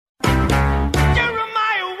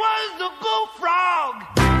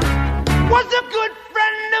was a good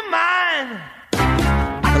friend of mine.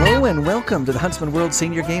 Hello and welcome to the Huntsman World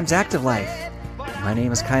Senior Games Active Life. My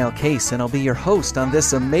name is Kyle Case, and I'll be your host on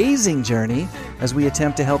this amazing journey as we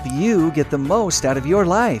attempt to help you get the most out of your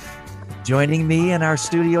life. Joining me in our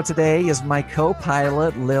studio today is my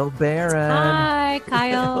co-pilot, Lil Barron. Hi,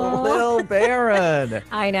 Kyle. Lil Barron.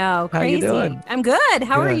 I know. How Crazy. you doing? I'm good.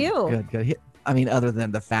 How are you? Good. I mean, other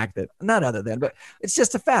than the fact that, but it's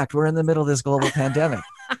just a fact. We're in the middle of this global pandemic.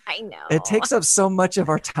 I know. It takes up so much of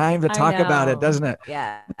our time to talk about it, doesn't it?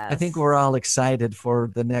 Yeah. I think we're all excited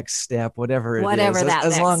for the next step, whatever it Whatever is, that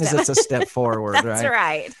as next long as step. it's a step forward, That's right?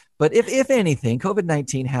 right. But if anything,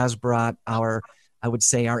 COVID-19 has brought our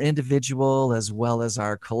individual as well as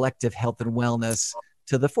our collective health and wellness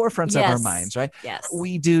to the forefronts of our minds, right? Yes.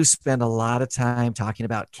 We do spend a lot of time talking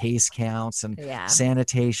about case counts and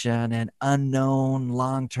sanitation and unknown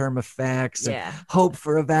long-term effects and hope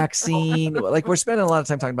for a vaccine. Like, we're spending a lot of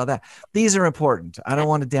time talking about that. These are important. I don't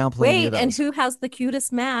want to downplay any of those. And who has the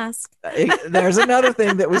cutest mask? There's another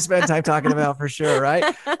thing that we spend time talking about for sure,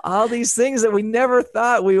 right? All these things that we never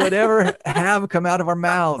thought we would ever have come out of our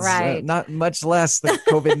mouths, right? Not much less the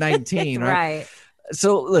COVID-19, right? Right.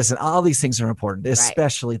 So listen, all these things are important,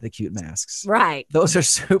 especially the cute masks. Right. Those are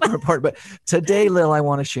super important. But today, Lil, I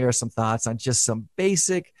want to share some thoughts on just some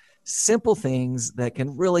basic, simple things that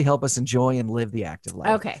can really help us enjoy and live the active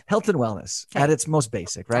life. Okay. Health and wellness at its most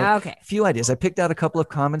basic, right? Okay. A few ideas. I picked out a couple of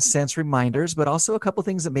common sense reminders, but also a couple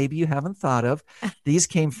things that maybe you haven't thought of. These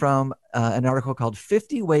came from an article called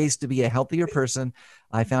 50 Ways to Be a Healthier Person.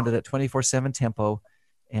 I found it at 24/7 Tempo.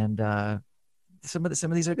 And some of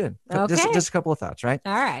these are good. Okay. Just a couple of thoughts, right?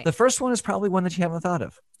 All right. The first one is probably one that you haven't thought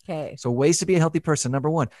of. Okay. So ways to be a healthy person. Number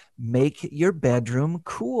one, make your bedroom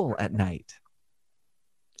cool at night.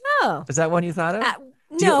 Oh. Is that one you thought of?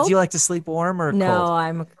 No. Do you like to sleep warm or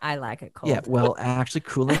cold? I like it cold. Yeah, well, actually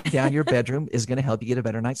cooling down your bedroom is going to help you get a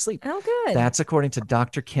better night's sleep. Oh, good. That's according to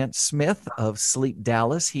Dr. Kent Smith of Sleep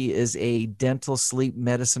Dallas. He is a dental sleep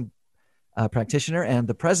medicine practitioner and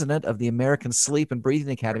the president of the American Sleep and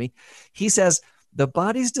Breathing Academy. He says, the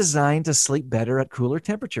body's designed to sleep better at cooler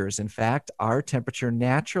temperatures. In fact, our temperature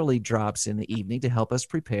naturally drops in the evening to help us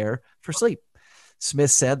prepare for sleep.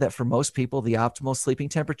 Smith said that for most people, the optimal sleeping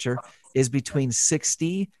temperature is between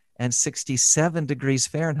 60 and 67 degrees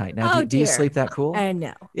Fahrenheit. Now, do you sleep that cool? I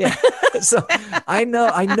know. Yeah. So I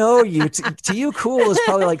know you. To you, cool is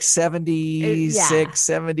probably like 76,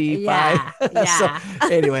 75. Yeah. So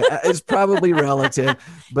anyway, it's probably relative,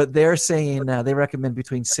 but they're saying they recommend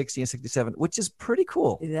between 60 and 67, which is pretty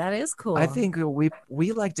cool. That is cool. I think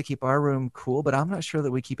we like to keep our room cool, but I'm not sure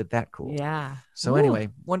that we keep it that cool. Yeah. So anyway,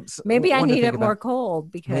 maybe I need it more about.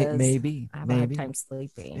 cold because maybe I have a hard time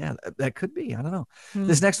sleeping. Yeah, that could be. I don't know.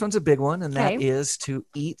 This next one's a big one, and that is to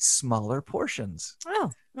eat smaller portions.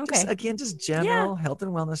 Oh, okay. Just general health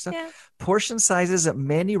and wellness stuff. Yeah. Portion sizes at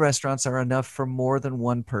many restaurants are enough for more than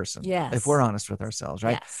one person. Yes. If we're honest with ourselves,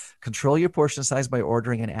 right? Yes. Control your portion size by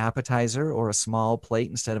ordering an appetizer or a small plate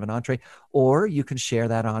instead of an entree, or you can share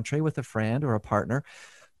that entree with a friend or a partner.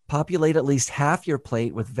 Populate at least half your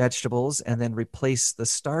plate with vegetables and then replace the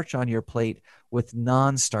starch on your plate with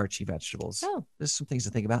non-starchy vegetables. Oh. There's some things to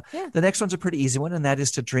think about. Yeah. The next one's a pretty easy one, and that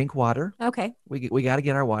is to drink water. Okay. We got to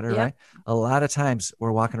get our water, Yep. right? A lot of times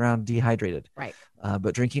we're walking around dehydrated. Right.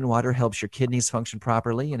 But drinking water helps your kidneys function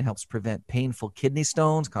properly and helps prevent painful kidney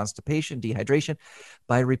stones, constipation, dehydration.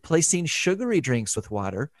 By replacing sugary drinks with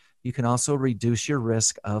water, you can also reduce your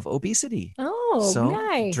risk of obesity. Oh, so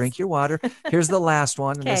nice. Drink your water. Here's the last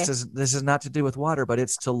one. And Okay. this is not to do with water, but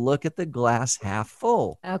it's to look at the glass half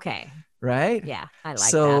full. Okay. Right? Yeah, I like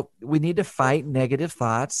so we need to fight negative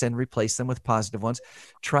thoughts and replace them with positive ones.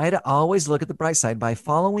 Try to always look at the bright side by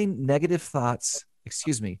following negative thoughts.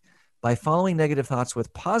 By following negative thoughts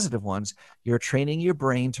with positive ones, you're training your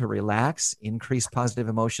brain to relax, increase positive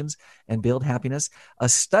emotions, and build happiness. A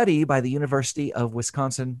study by the University of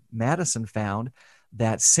Wisconsin-Madison found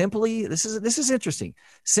that this is interesting,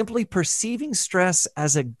 simply perceiving stress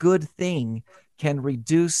as a good thing can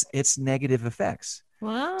reduce its negative effects.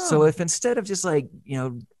 Wow. So if instead of just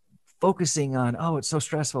focusing on, oh, it's so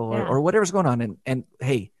stressful or whatever's going on, and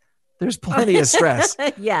hey, there's plenty of stress,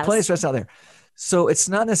 yes. plenty of stress out there. So it's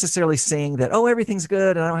not necessarily saying that, oh, everything's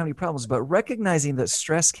good and I don't have any problems, but recognizing that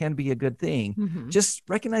stress can be a good thing. Mm-hmm. Just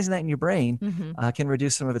recognizing that in your brain can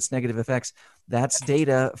reduce some of its negative effects. That's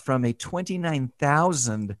data from a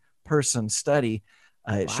 29,000 person study.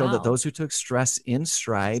 It showed that those who took stress in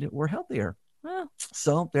stride were healthier. Oh.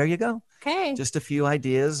 So there you go. Okay. Just a few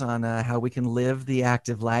ideas on how we can live the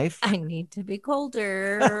active life. I need to be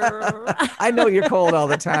colder. I know you're cold all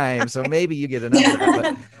the time, so maybe you get enough of it.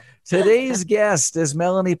 But Today's guest is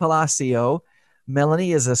Melanie Palacio.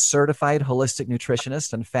 Melanie is a certified holistic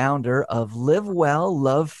nutritionist and founder of Live Well,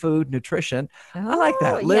 Love Food Nutrition. I like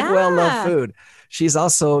that. Oh, Live Well, Love yeah. Food. She's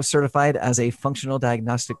also certified as a functional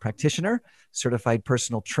diagnostic practitioner, certified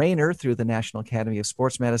personal trainer through the National Academy of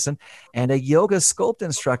Sports Medicine, and a yoga sculpt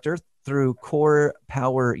instructor through Core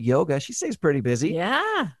Power Yoga. She stays pretty busy.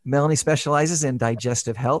 Yeah. Melanie specializes in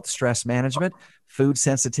digestive health, stress management, food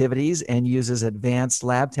sensitivities, and uses advanced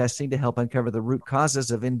lab testing to help uncover the root causes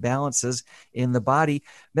of imbalances in the body.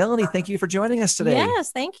 Melanie, thank you for joining us today.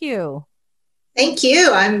 Yes, thank you. Thank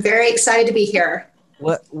you. I'm very excited to be here.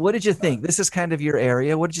 What did you think? This is kind of your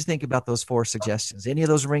area. What did you think about those 4 suggestions? Any of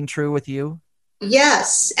those ring true with you?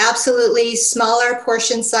 Yes, absolutely. Smaller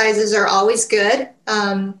portion sizes are always good.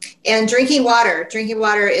 And drinking water. Drinking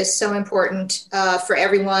water is so important for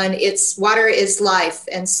everyone. Water is life.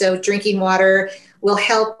 And so drinking water will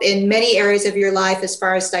help in many areas of your life as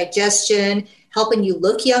far as digestion, helping you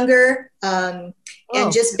look younger, and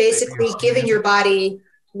just basically giving your body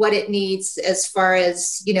what it needs as far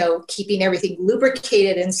as, keeping everything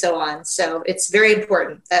lubricated and so on. So it's very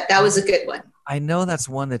important. That was a good one. I know that's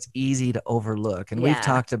one that's easy to overlook, and we've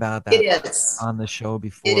talked about that on the show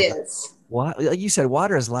before. It is. Like you said,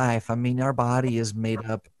 water is life. I mean, our body is made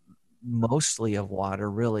up mostly of water,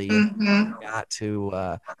 really.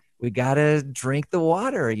 Mm-hmm. We got to drink the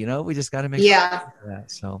water. We just got to make sure of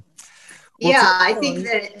that. So, I think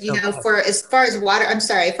that as far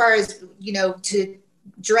as to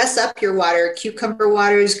dress up your water, cucumber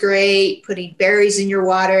water is great. Putting berries in your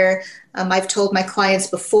water. I've told my clients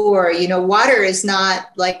before, water is not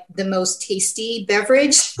like the most tasty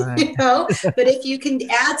beverage, right. But if you can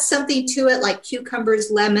add something to it, like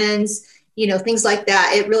cucumbers, lemons, things like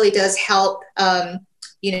that, it really does help,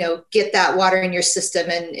 get that water in your system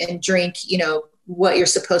and drink, what you're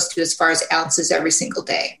supposed to as far as ounces every single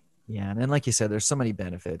day. Yeah. And then, like you said, there's so many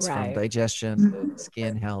benefits from Right. digestion,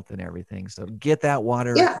 skin health, and everything. So get that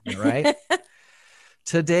water, right?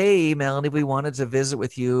 Today, Melanie, we wanted to visit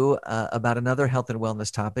with you about another health and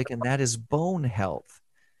wellness topic, and that is bone health.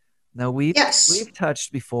 Now, we've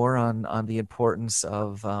touched before on the importance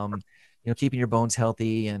of keeping your bones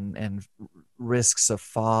healthy and risks of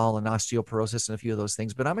fall and osteoporosis and a few of those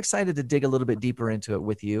things. But I'm excited to dig a little bit deeper into it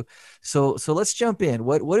with you. So let's jump in.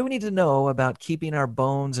 What do we need to know about keeping our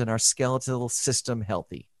bones and our skeletal system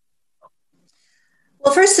healthy?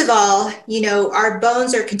 Well, first of all, our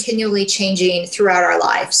bones are continually changing throughout our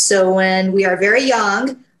life. So when we are very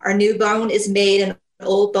young, our new bone is made and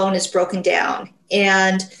old bone is broken down.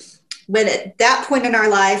 And when at that point in our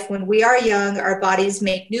life, when we are young, our bodies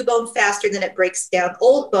make new bone faster than it breaks down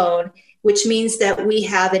old bone, which means that we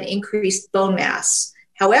have an increased bone mass.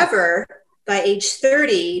 However, by age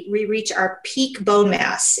 30, we reach our peak bone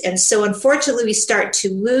mass. And so unfortunately, we start to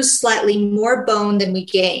lose slightly more bone than we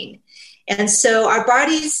gain. And so our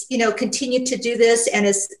bodies, continue to do this. And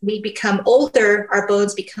as we become older, our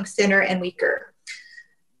bones become thinner and weaker.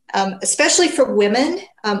 Especially for women,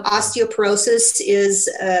 osteoporosis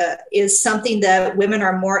is something that women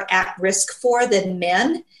are more at risk for than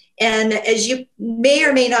men. And as you may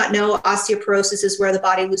or may not know, osteoporosis is where the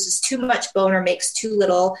body loses too much bone or makes too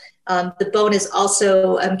little. The bone is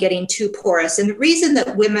also getting too porous. And the reason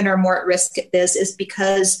that women are more at risk at this is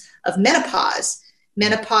because of menopause.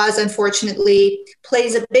 Menopause, unfortunately,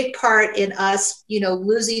 plays a big part in us,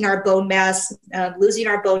 losing our bone mass, losing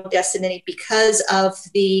our bone density because of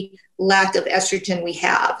the lack of estrogen we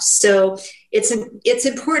have. So it's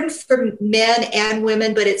important for men and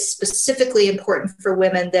women, but it's specifically important for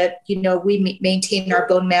women that, we maintain our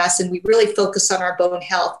bone mass and we really focus on our bone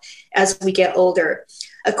health as we get older.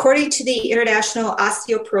 According to the International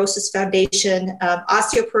Osteoporosis Foundation,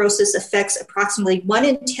 osteoporosis affects approximately 1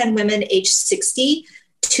 in 10 women age 60,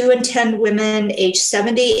 2 in 10 women age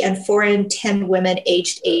 70, and 4 in 10 women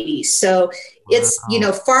aged 80. So it's,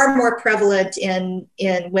 far more prevalent in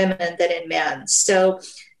women than in men. So,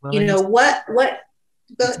 what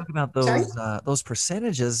talk about those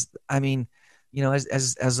percentages. I mean,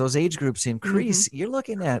 as those age groups increase, you're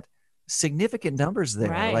looking at significant numbers there.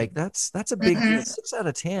 Right. Like that's a big 6 out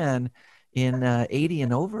of 10 in 80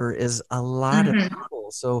 and over is a lot of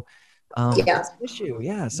people. So it's an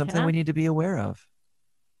issue. Something we need to be aware of.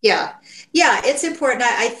 Yeah, it's important.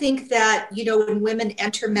 I think that, when women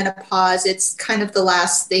enter menopause, it's kind of the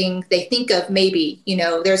last thing they think of, maybe.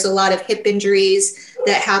 There's a lot of hip injuries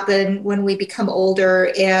that happen when we become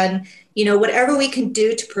older. And, whatever we can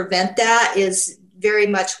do to prevent that is very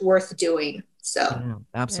much worth doing. So,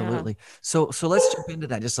 absolutely. So let's jump into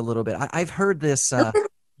that just a little bit. I've heard this.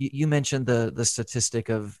 You mentioned the statistic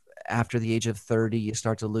of after the age of 30, you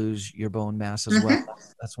start to lose your bone mass as well.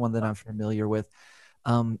 That's one that I'm familiar with.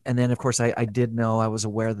 And then, of course, I did know, I was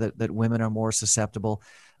aware that women are more susceptible.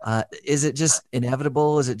 Is it just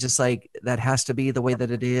inevitable? Is it just like that has to be the way that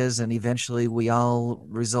it is, and eventually we all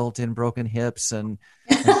result in broken hips or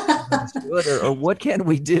what can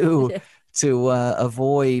we do to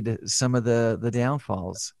avoid some of the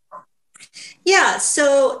downfalls? Yeah,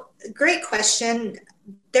 so great question.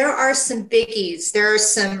 There are some biggies. There are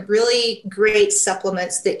some really great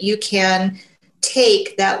supplements that you can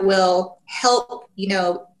take that will help,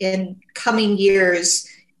 in coming years,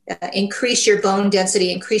 increase your bone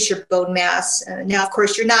density, increase your bone mass. Now, of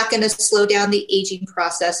course, you're not going to slow down the aging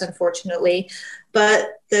process, unfortunately,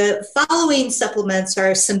 but the following supplements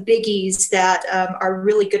are some biggies that are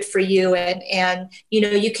really good for you. And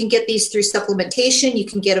you can get these through supplementation, you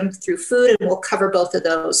can get them through food, and we'll cover both of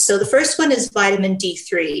those. So the first one is vitamin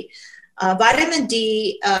D3. Vitamin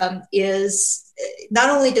D is, not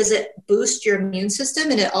only does it boost your immune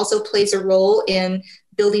system, and it also plays a role in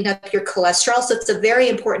building up your cholesterol. So it's a very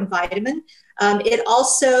important vitamin. It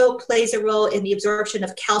also plays a role in the absorption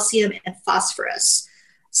of calcium and phosphorus.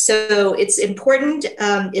 So it's important.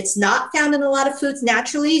 It's not found in a lot of foods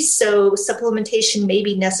naturally, so supplementation may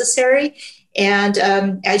be necessary. And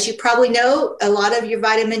as you probably know, a lot of your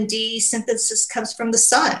vitamin D synthesis comes from the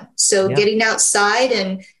sun. So getting outside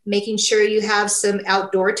and making sure you have some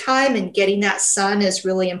outdoor time and getting that sun is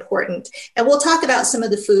really important. And we'll talk about some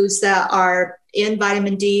of the foods that are in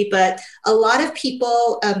vitamin D, but a lot of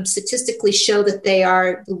people statistically show that they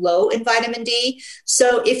are low in vitamin D.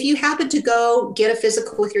 So if you happen to go get a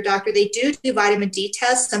physical with your doctor, they do vitamin D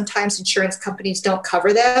tests. Sometimes insurance companies don't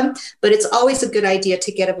cover them, but it's always a good idea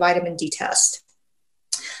to get a vitamin D test.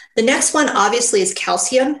 The next one, obviously, is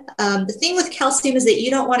calcium. The thing with calcium is that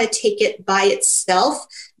you don't want to take it by itself.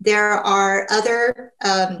 There are other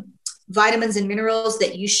vitamins and minerals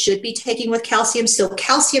that you should be taking with calcium. So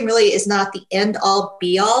calcium really is not the end all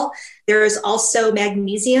be all. There is also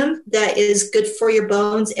magnesium that is good for your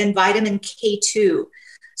bones, and vitamin K2.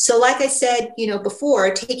 So like I said,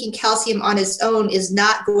 before, taking calcium on its own is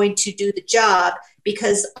not going to do the job,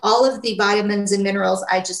 because all of the vitamins and minerals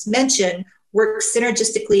I just mentioned work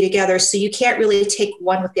synergistically together. So you can't really take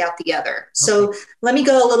one without the other. So let me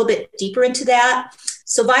go a little bit deeper into that.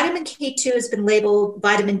 So vitamin K2 has been labeled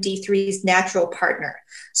vitamin D3's natural partner.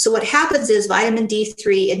 So what happens is vitamin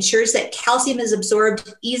D3 ensures that calcium is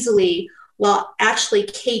absorbed easily, while actually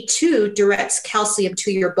K2 directs calcium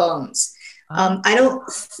to your bones.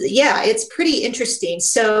 It's pretty interesting.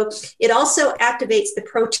 So it also activates the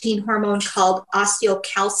protein hormone called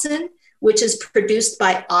osteocalcin, which is produced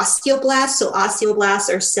by osteoblasts. So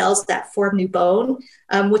osteoblasts are cells that form new bone,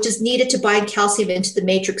 which is needed to bind calcium into the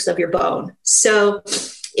matrix of your bone. So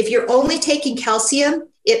if you're only taking calcium,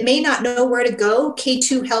 it may not know where to go.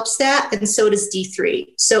 K2 helps that, and so does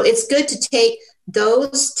D3. So it's good to take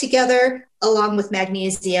those together along with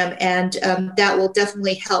magnesium, and that will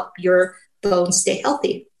definitely help your bones stay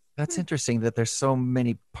healthy. That's interesting that there's so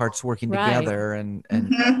many parts working together, and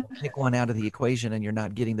pick one out of the equation and you're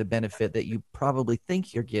not getting the benefit that you probably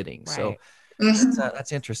think you're getting. So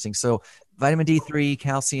that's interesting. So vitamin D3,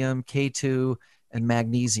 calcium, K2, and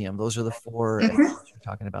magnesium. Those are the four you're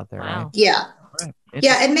talking about there, right? Yeah. Right.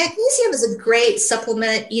 Yeah. And magnesium is a great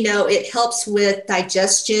supplement. It helps with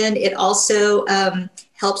digestion. It also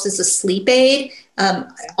helps as a sleep aid.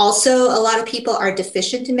 Also, a lot of people are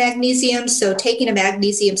deficient in magnesium. So taking a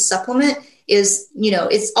magnesium supplement is,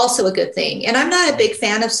 it's also a good thing. And I'm not a big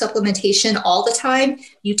fan of supplementation all the time.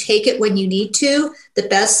 You take it when you need to. The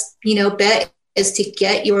best, bet is to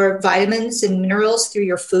get your vitamins and minerals through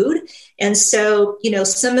your food. And so,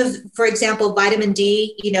 for example, vitamin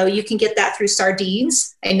D, you can get that through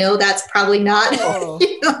sardines. I know that's probably not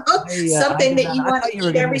something that you want to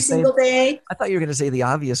eat every single day. I thought you were going to say the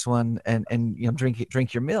obvious one and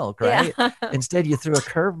drink your milk, right? Yeah. Instead, you threw a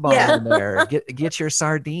curveball in there. Get your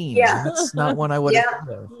sardines. Yeah. That's not one I would have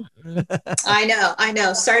thought of. I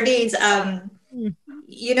know. Sardines,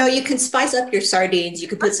 you can spice up your sardines. You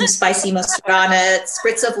could put some spicy mustard on it,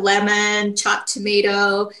 spritz of lemon, chopped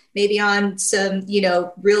tomato, maybe on some,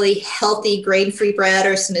 really healthy grain-free bread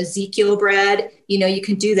or some Ezekiel bread. You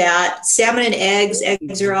can do that. Salmon and eggs.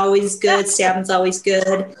 Eggs are always good. Salmon's always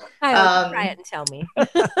good. Try it and tell me.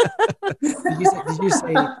 Did you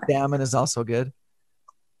say salmon is also good?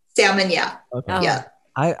 Salmon, yeah. Okay. Yeah.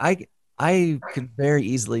 I could very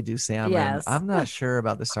easily do salmon. Yes. I'm not sure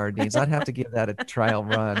about the sardines. I'd have to give that a trial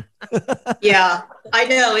run. Yeah, I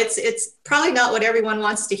know. It's probably not what everyone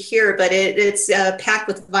wants to hear, but it's packed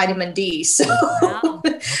with vitamin D. So, Wow.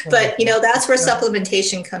 But that's where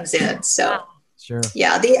supplementation comes in. So, Sure.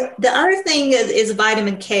 Yeah. The other thing is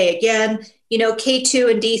vitamin K. Again,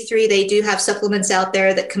 K2 and D3, they do have supplements out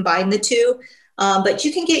there that combine the two. But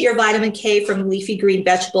you can get your vitamin K from leafy green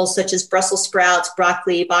vegetables such as Brussels sprouts,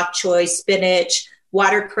 broccoli, bok choy, spinach,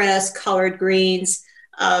 watercress, collard greens.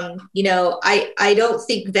 I don't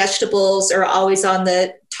think vegetables are always on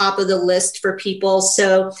the top of the list for people.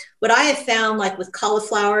 So what I have found, like with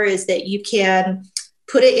cauliflower, is that you can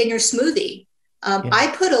put it in your smoothie.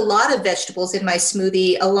 I put a lot of vegetables in my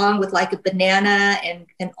smoothie along with like a banana and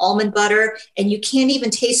almond butter, and you can't even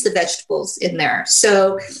taste the vegetables in there.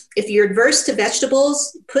 So if you're adverse to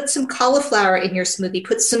vegetables, put some cauliflower in your smoothie,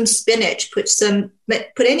 put some spinach, put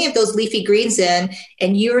any of those leafy greens in,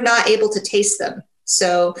 and you're not able to taste them.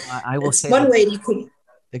 So I will say one way you can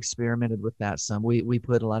experimented with that some. We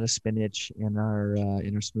put a lot of spinach in our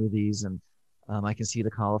smoothies, and I can see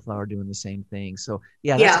the cauliflower doing the same thing. So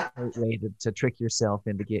that's a great way to trick yourself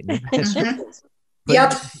into getting your vegetables.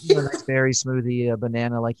 Yep. A nice berry smoothie, a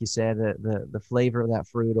banana, like you said, the flavor of that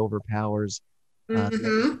fruit overpowers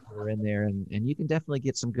the flavor in there, and you can definitely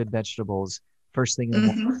get some good vegetables first thing in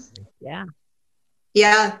the morning. Yeah.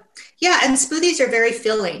 Yeah. Yeah. And smoothies are very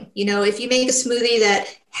filling. If you make a smoothie that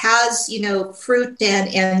has, fruit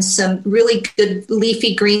and some really good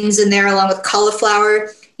leafy greens in there along with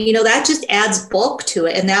cauliflower, that just adds bulk to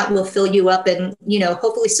it, and that will fill you up and,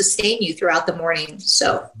 hopefully sustain you throughout the morning.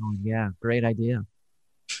 So, great idea.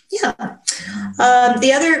 Yeah.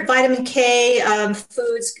 The other vitamin K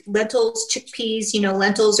foods, lentils, chickpeas,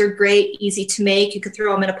 lentils are great, easy to make. You could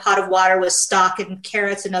throw them in a pot of water with stock and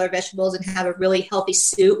carrots and other vegetables and have a really healthy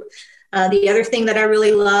soup. The other thing that I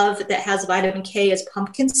really love that has vitamin K is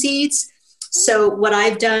pumpkin seeds. So what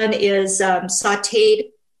I've done is sauteed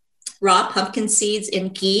raw pumpkin seeds in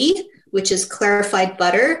ghee, which is clarified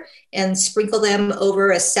butter, and sprinkle them over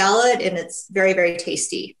a salad, and it's very, very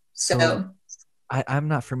tasty. So I'm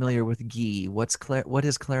not familiar with ghee. What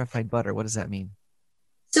is clarified butter? What does that mean?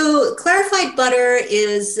 So clarified butter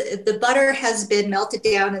is the butter has been melted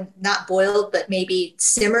down and not boiled, but maybe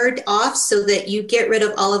simmered off so that you get rid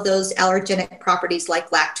of all of those allergenic properties like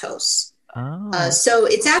lactose. So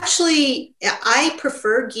it's actually, I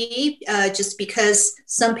prefer ghee just because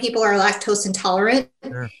some people are lactose intolerant.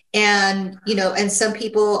 Sure. And some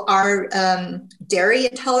people are dairy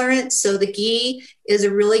intolerant. So the ghee is a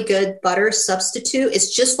really good butter substitute.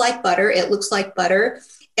 It's just like butter. It looks like butter,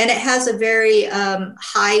 and it has a very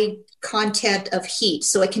high content of heat.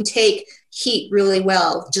 So it can take heat really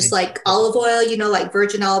well, just like olive oil, like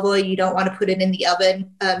virgin olive oil. You don't want to put it in the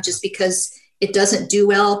oven just because it doesn't do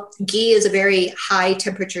well. Ghee is a very high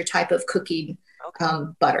temperature type of cooking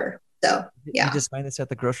butter. So, yeah. You just find this at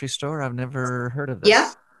the grocery store? I've never heard of this.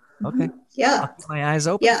 Yeah. Okay. Yeah. I'll keep my eyes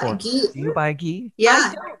open for it. Ghee. Do you buy ghee?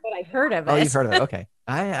 Yeah. I don't, but I've heard of it. Oh, you've heard of it. Okay.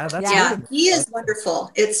 That's good. Ghee is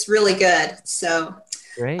wonderful. It's really good. So,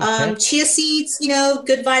 great. Chia seeds,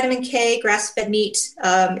 good vitamin K, grass-fed meat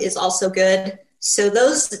is also good. So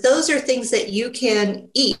those are things that you can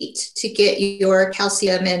eat to get your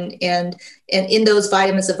calcium and in those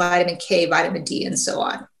vitamins of vitamin K, vitamin D, and so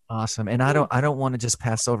on. Awesome. And I don't want to just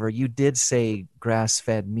pass over. You did say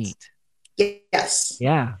grass-fed meat. Yes.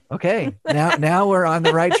 Yeah. Okay. Now we're on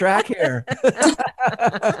the right track here.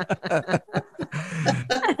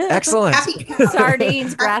 Excellent.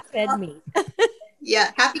 Sardines, grass-fed meat. Yeah.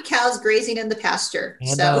 Happy cows grazing in the pasture.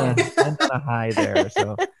 And on a high there.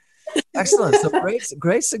 So excellent. So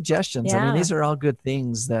great suggestions. I mean, these are all good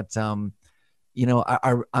things that I'm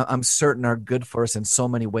certain are good for us in so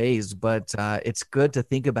many ways, but it's good to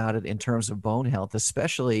think about it in terms of bone health,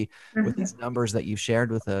 especially with these numbers that you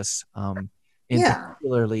shared with us,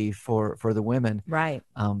 particularly for the women. Right.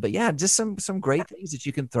 But just some great things that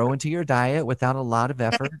you can throw into your diet without a lot of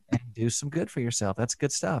effort and do some good for yourself. That's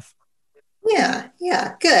good stuff. Yeah.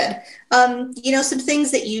 Yeah. Good. Some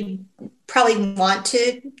things that you probably want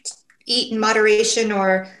to eat in moderation,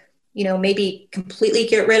 or maybe completely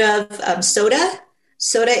get rid of soda.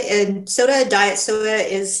 Diet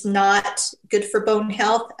soda is not good for bone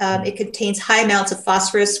health. It contains high amounts of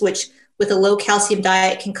phosphorus, which with a low calcium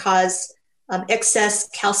diet can cause excess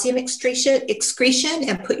calcium excretion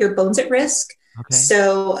and put your bones at risk. Okay.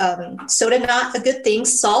 So soda, not a good thing.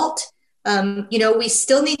 Salt. We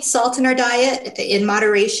still need salt in our diet in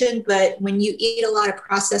moderation, but when you eat a lot of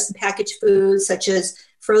processed and packaged foods, such as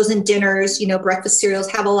frozen dinners, breakfast cereals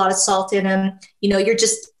have a lot of salt in them, you're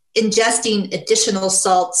just ingesting additional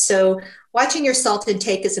salt. So watching your salt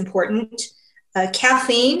intake is important.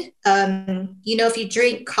 Caffeine, if you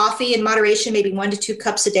drink coffee in moderation, maybe 1 to 2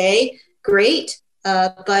 cups a day, great.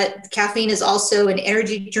 But caffeine is also in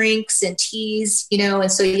energy drinks and teas,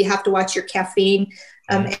 and so you have to watch your caffeine.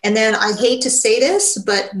 And then I hate to say this,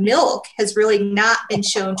 but milk has really not been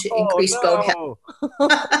shown to increase bone health.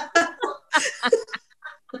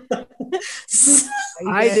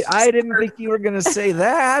 I didn't think you were going to say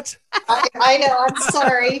that. I know. I'm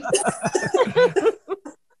sorry.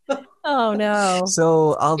 Oh no.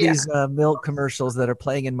 So all these milk commercials that are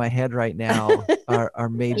playing in my head right now are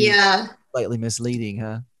maybe slightly misleading,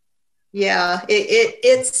 huh? Yeah,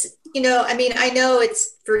 it's, I mean, I know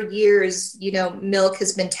it's for years, milk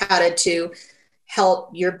has been touted to help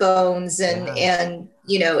your bones and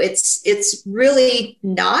it's really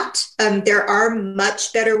not. There are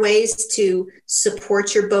much better ways to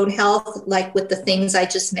support your bone health, like with the things I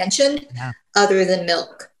just mentioned, other than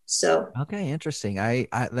milk. So okay, interesting.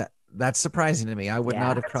 That's surprising to me. I would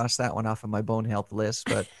not have crossed that one off of my bone health list,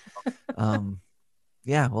 but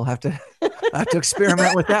we'll have to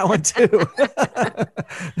experiment with that one too.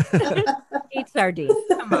 Eat sardines.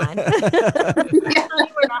 Come on.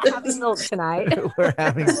 We're not having milk tonight. We're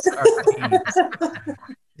having sardines.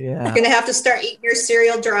 Yeah. You're going to have to start eating your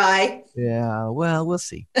cereal dry. Yeah. Well, we'll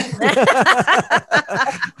see.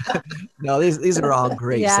 No, these are all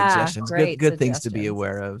great suggestions. Good things to be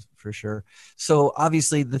aware of for sure. So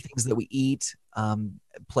obviously the things that we eat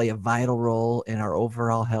play a vital role in our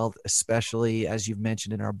overall health, especially as you've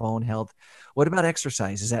mentioned in our bone health. What about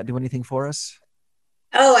exercise? Does that do anything for us?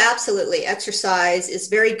 Oh, absolutely. Exercise is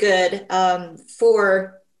very good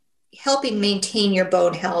for helping maintain your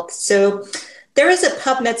bone health. So there is a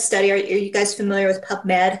PubMed study. Are you guys familiar with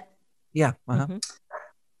PubMed? Yeah. Uh-huh.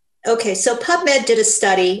 Okay, so PubMed did a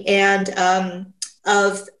study and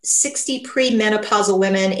of 60 premenopausal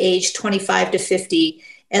women aged 25 to 50,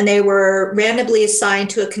 and they were randomly assigned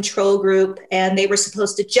to a control group, and they were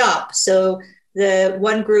supposed to jump. So the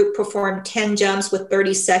one group performed 10 jumps with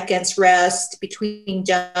 30 seconds rest between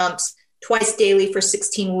jumps twice daily for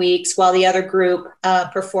 16 weeks, while the other group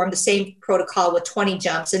performed the same protocol with 20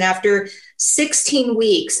 jumps. And after 16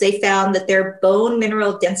 weeks, they found that their bone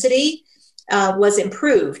mineral density was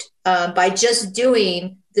improved by just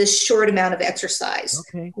doing this short amount of exercise,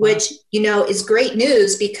 which, is great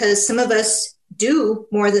news because some of us do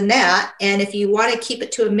more than that. And if you want to keep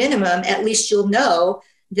it to a minimum, at least you'll know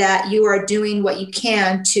that you are doing what you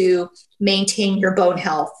can to maintain your bone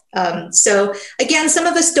health. So again, some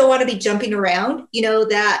of us don't want to be jumping around,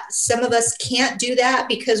 that some of us can't do that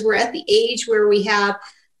because we're at the age where we have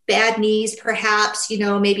bad knees, perhaps,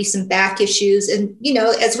 maybe some back issues. And,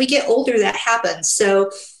 as we get older, that happens. So,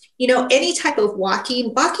 any type of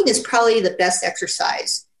walking is probably the best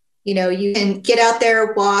exercise. You can get out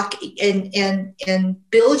there, walk and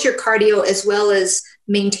build your cardio as well as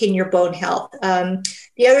maintain your bone health.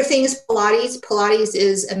 The other thing is Pilates. Pilates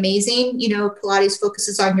is amazing. Pilates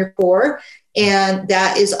focuses on your core, and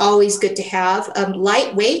that is always good to have.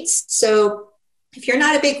 Light weights. So if you're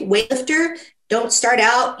not a big weightlifter, don't start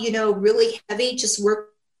out, really heavy. Just work.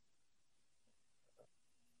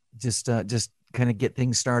 Just kind of get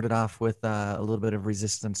things started off with a little bit of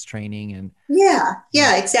resistance training and.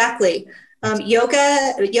 Yeah, exactly.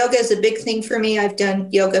 Yoga is a big thing for me. I've done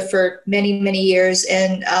yoga for many, many years.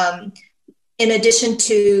 And in addition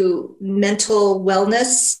to mental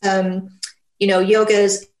wellness, yoga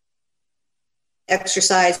is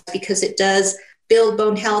exercise because it does build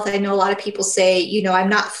bone health. I know a lot of people say, I'm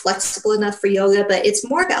not flexible enough for yoga, but it's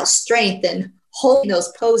more about strength and holding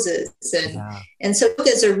those poses. And so yoga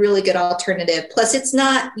is a really good alternative. Plus it's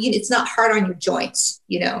not hard on your joints,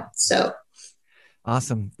 so.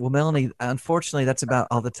 Awesome. Well, Melanie, unfortunately, that's about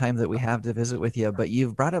all the time that we have to visit with you, but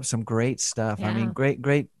you've brought up some great stuff. Yeah. I mean,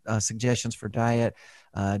 great suggestions for diet,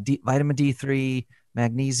 vitamin D3,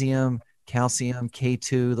 magnesium, calcium,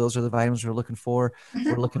 K2. Those are the vitamins we're looking for.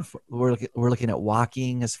 Mm-hmm. We're looking at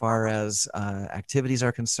walking as far as activities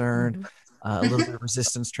are concerned. Mm-hmm. A little bit of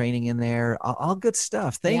resistance training in there. All good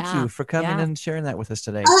stuff. Thank you for coming and sharing that with us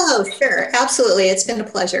today. Oh, sure. Absolutely. It's been a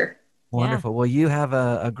pleasure. Wonderful. Well, you have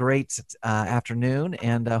a great afternoon,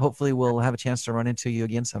 and hopefully we'll have a chance to run into you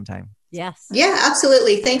again sometime. Yes. Yeah,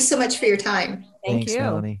 absolutely. Thanks so much for your time. Thanks,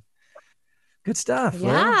 Melanie. Good stuff.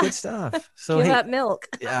 Yeah. Good stuff. So give up milk.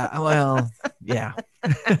 Yeah. Well, yeah.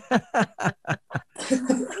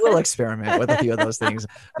 We'll experiment with a few of those things.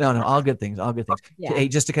 No, all good things. All good things. Yeah. Hey,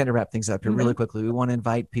 just to kind of wrap things up here really quickly, we want to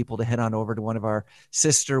invite people to head on over to one of our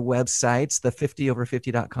sister websites, the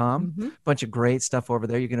 50over50.com. Mm-hmm. Bunch of great stuff over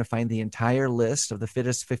there. You're going to find the entire list of the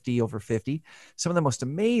fittest 50 over 50. Some of the most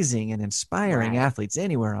amazing and inspiring athletes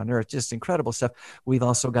anywhere on earth. Just incredible stuff. We've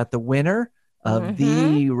also got the winner of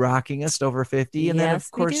the rockingest over 50. And then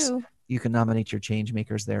of course you can nominate your change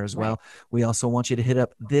makers there as well. We also want you to hit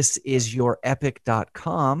up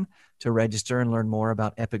thisisYourEpic.com to register and learn more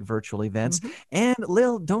about epic virtual events. And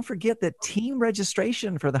Lil, don't forget that team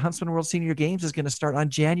registration for the Huntsman World Senior Games is going to start on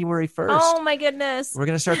January 1st. Oh my goodness. We're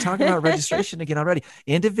going to start talking about registration again already.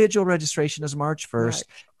 Individual registration is March 1st. Right.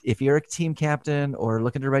 If you're a team captain or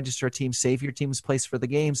looking to register a team, save your team's place for the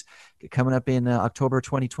games coming up in October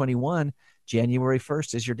 2021. January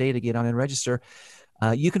 1st is your day to get on and register.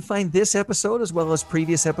 You can find this episode as well as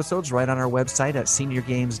previous episodes right on our website at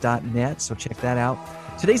seniorgames.net. So check that out.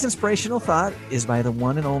 Today's inspirational thought is by the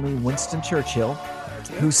one and only Winston Churchill,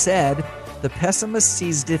 who said, "The pessimist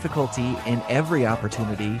sees difficulty in every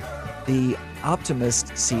opportunity. The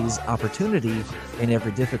optimist sees opportunity in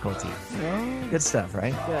every difficulty." Good stuff,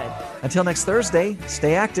 right? Good. Until next Thursday,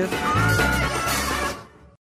 stay active.